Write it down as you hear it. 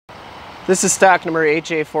This is stock number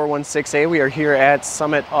 8J416A. We are here at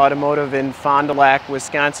Summit Automotive in Fond du Lac,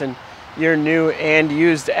 Wisconsin, your new and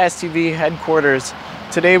used SUV headquarters.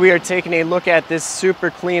 Today we are taking a look at this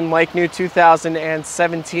super clean, like new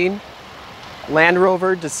 2017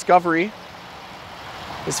 Landrover Discovery.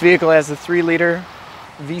 This vehicle has a 3-liter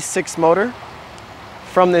V6 motor.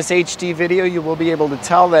 From this HD video, you will be able to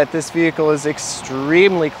tell that this vehicle is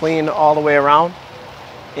extremely clean all the way around,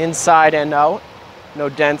 inside and out. No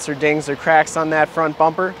dents or dings or cracks on that front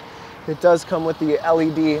bumper. It does come with the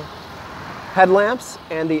LED headlamps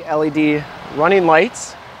and the LED running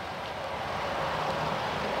lights.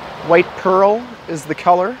 White pearl is the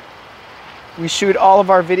color. We shoot all of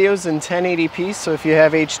our videos in 1080p, so if you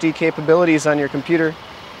have HD capabilities on your computer,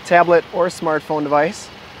 tablet, or smartphone device,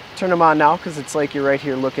 turn them on now because it's like you're right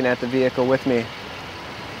here looking at the vehicle with me.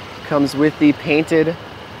 Comes with the painted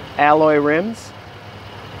alloy rims.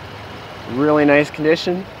 Really nice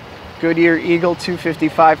condition. Goodyear Eagle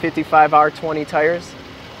 255/55 R20 tires.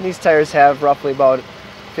 And these tires have roughly about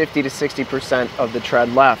 50 to 60% of the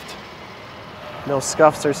tread left. No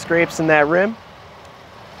scuffs or scrapes in that rim.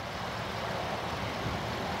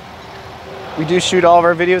 We do shoot all of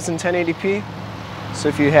our videos in 1080p, so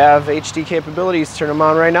if you have HD capabilities, turn them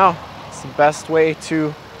on right now. It's the best way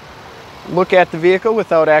to look at the vehicle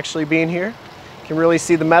without actually being here. You can really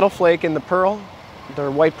see the metal flake in the pearl, the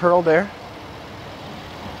white pearl there.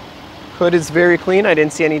 Hood is very clean. I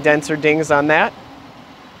didn't see any dents or dings on that.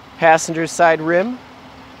 Passenger side rim,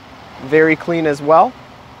 very clean as well.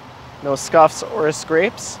 No scuffs or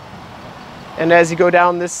scrapes. And as you go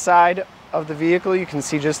down this side of the vehicle, you can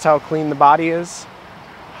see just how clean the body is,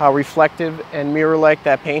 how reflective and mirror-like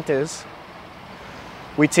that paint is.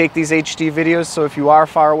 We take these HD videos, so if you are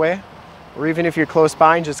far away, or even if you're close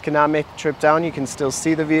by and just cannot make the trip down, you can still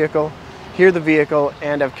see the vehicle, hear the vehicle,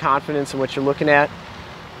 and have confidence in what you're looking at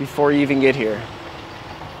before you even get here.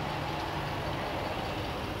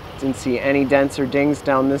 Didn't see any dents or dings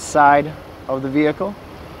down this side of the vehicle.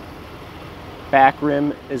 Back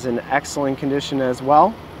rim is in excellent condition as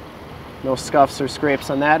well. No scuffs or scrapes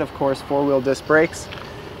on that. Of course, 4-wheel disc brakes.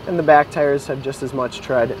 And the back tires have just as much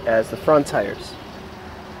tread as the front tires.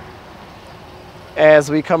 As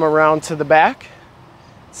we come around to the back,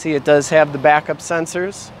 see it does have the backup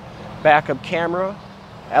sensors, backup camera,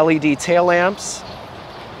 LED tail lamps.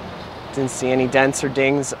 Didn't see any dents or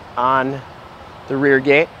dings on the rear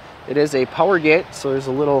gate. It is a power gate, so there's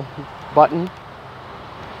a little button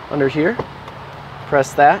under here.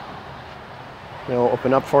 Press that, and it'll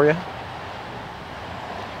open up for you.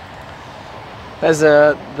 Has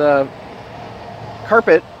the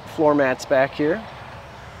carpet floor mats back here.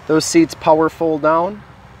 Those seats power fold down,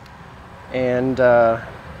 and yeah,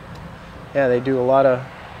 they do a lot of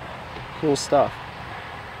cool stuff.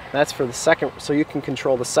 That's for the second, so you can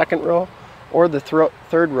control the second row or the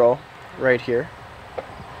third row right here.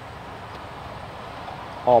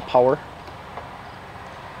 All power.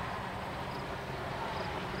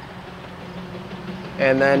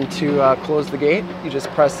 And then to close the gate, you just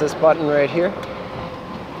press this button right here,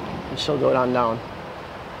 and she'll go down.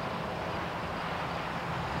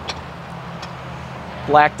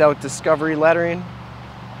 Blacked out Discovery lettering.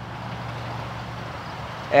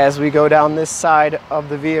 As we go down this side of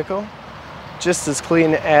the vehicle, just as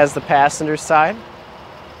clean as the passenger side.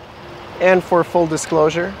 And for full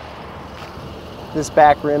disclosure, this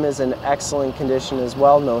back rim is in excellent condition as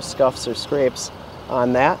well. No scuffs or scrapes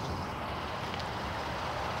on that.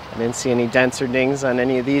 I didn't see any dents or dings on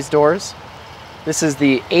any of these doors. This is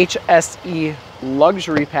the HSE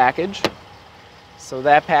luxury package. So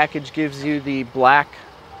that package gives you the black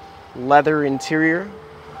leather interior.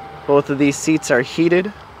 Both of these seats are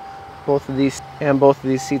heated. Both of these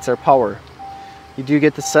seats are power. You do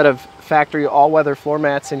get the set of factory all-weather floor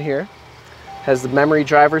mats in here. Has the memory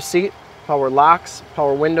driver's seat, power locks,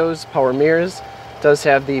 power windows, power mirrors. Does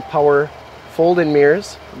have the power fold-in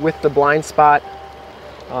mirrors with the blind spot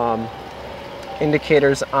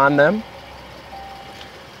indicators on them.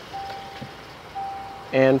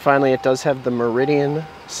 And finally, it does have the Meridian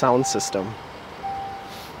sound system.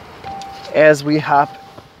 As we hop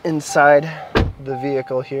inside the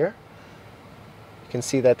vehicle here, you can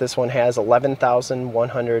see that this one has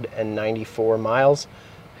 11,194 miles.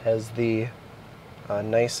 Has the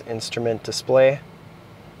nice instrument display.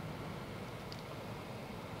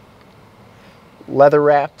 Leather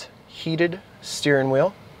wrapped, heated steering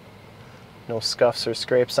wheel. No scuffs or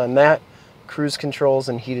scrapes on that. Cruise controls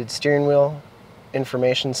and heated steering wheel,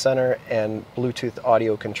 information center, and Bluetooth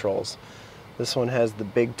audio controls. This one has the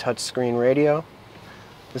big touchscreen radio.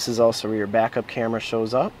 This is also where your backup camera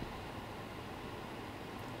shows up.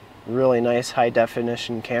 Really nice high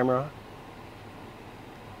definition camera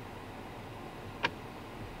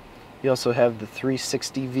You also have the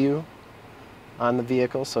 360 view on the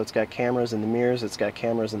vehicle, so it's got cameras in the mirrors, it's got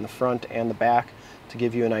cameras in the front and the back to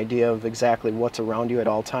give you an idea of exactly what's around you at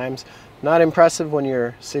all times. Not impressive when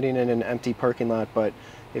you're sitting in an empty parking lot, but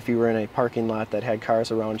if you were in a parking lot that had cars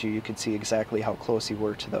around you, you could see exactly how close you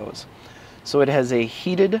were to those. So it has a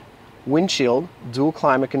heated windshield, dual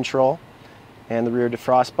climate control, and the rear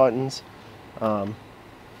defrost buttons, so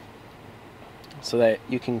that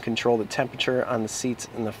you can control the temperature on the seats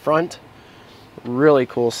in the front. Really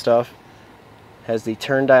cool stuff. Has the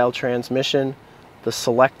turn dial transmission, the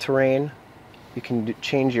select terrain. You can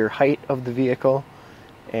change your height of the vehicle,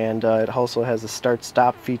 and it also has a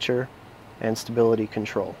start-stop feature and stability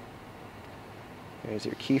control. There's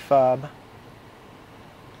your key fob.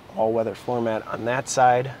 All-weather floor mat on that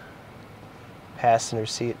side. Passenger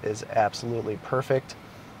seat is absolutely perfect.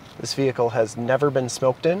 This vehicle has never been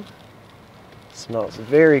smoked in. Smells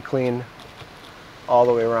very clean all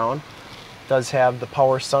the way around. Does have the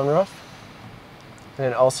power sunroof, and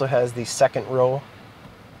it also has the second row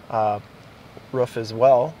roof as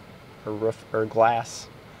well, or glass.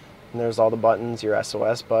 And there's all the buttons, your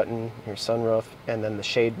SOS button, your sunroof, and then the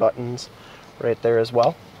shade buttons right there as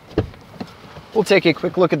well. We'll take a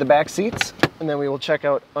quick look at the back seats, and then we will check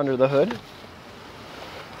out under the hood.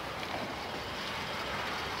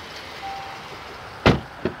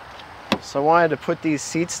 So I wanted to put these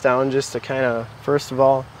seats down just to kind of, first of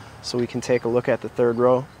all, so we can take a look at the third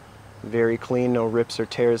row. Very clean, no rips or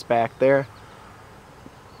tears back there.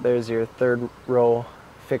 There's your third row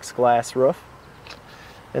fixed glass roof.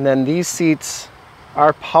 And then these seats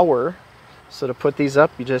are power, so to put these up,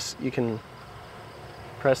 you can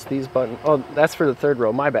press these buttons. Oh, that's for the third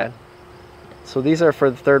row, my bad. So these are for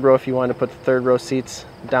the third row if you want to put the third row seats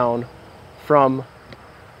down from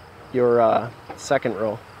your second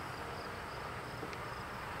row.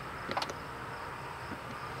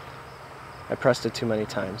 I pressed it too many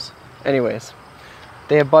times. Anyways,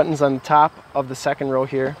 they have buttons on the top of the second row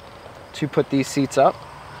here to put these seats up.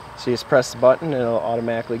 So you just press the button and it'll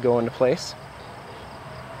automatically go into place.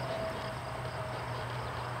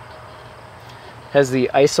 Has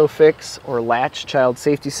the ISOFIX or latch child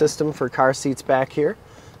safety system for car seats back here.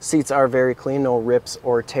 Seats are very clean, no rips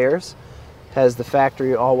or tears. Has the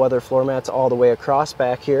factory all-weather floor mats all the way across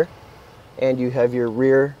back here. And you have your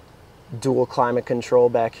rear dual climate control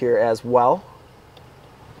back here as well.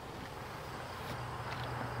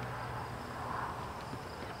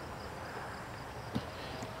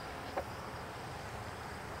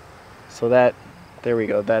 So there we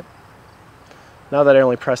go. Now that I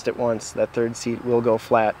only pressed it once, that third seat will go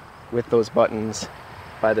flat with those buttons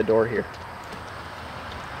by the door here.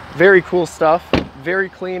 Very cool stuff. Very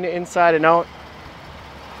clean inside and out.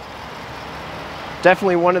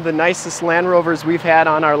 Definitely one of the nicest Land Rovers we've had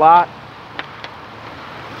on our lot.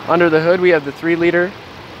 Under the hood we have the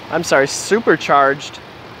supercharged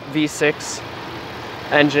V6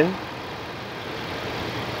 engine.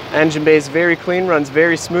 Engine bay is very clean, runs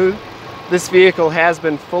very smooth. This vehicle has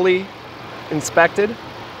been fully inspected.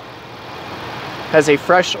 Has a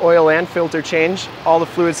fresh oil and filter change. All the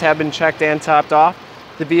fluids have been checked and topped off.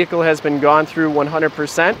 The vehicle has been gone through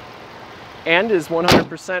 100% and is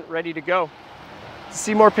 100% ready to go. To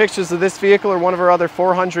see more pictures of this vehicle or one of our other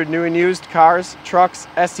 400 new and used cars, trucks,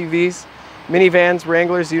 SUVs, minivans,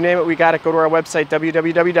 Wranglers, you name it, we got it. Go to our website,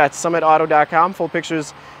 www.summitauto.com. Full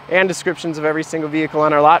pictures and descriptions of every single vehicle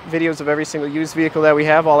on our lot, videos of every single used vehicle that we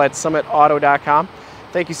have, all at summitauto.com.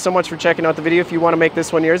 Thank you so much for checking out the video. If you want to make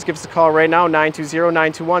this one yours, give us a call right now,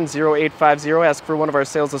 920-921-0850. Ask for one of our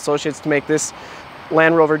sales associates to make this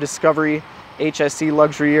Land Rover Discovery HSE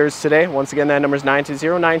luxury yours today. Once again, that number is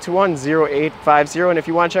 920-921-0850. And if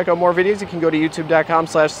you want to check out more videos, you can go to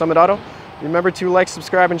youtube.com/summitauto. Remember to like,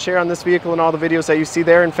 subscribe, and share on this vehicle and all the videos that you see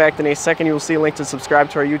there. In fact, in a second, you will see a link to subscribe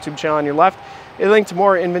to our YouTube channel on your left, a link to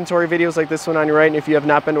more inventory videos like this one on your right, and if you have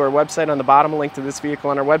not been to our website, on the bottom, a link to this vehicle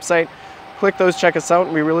on our website. Click those, check us out,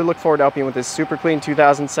 and we really look forward to helping you with this super clean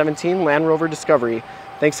 2017 Land Rover Discovery.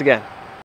 Thanks again.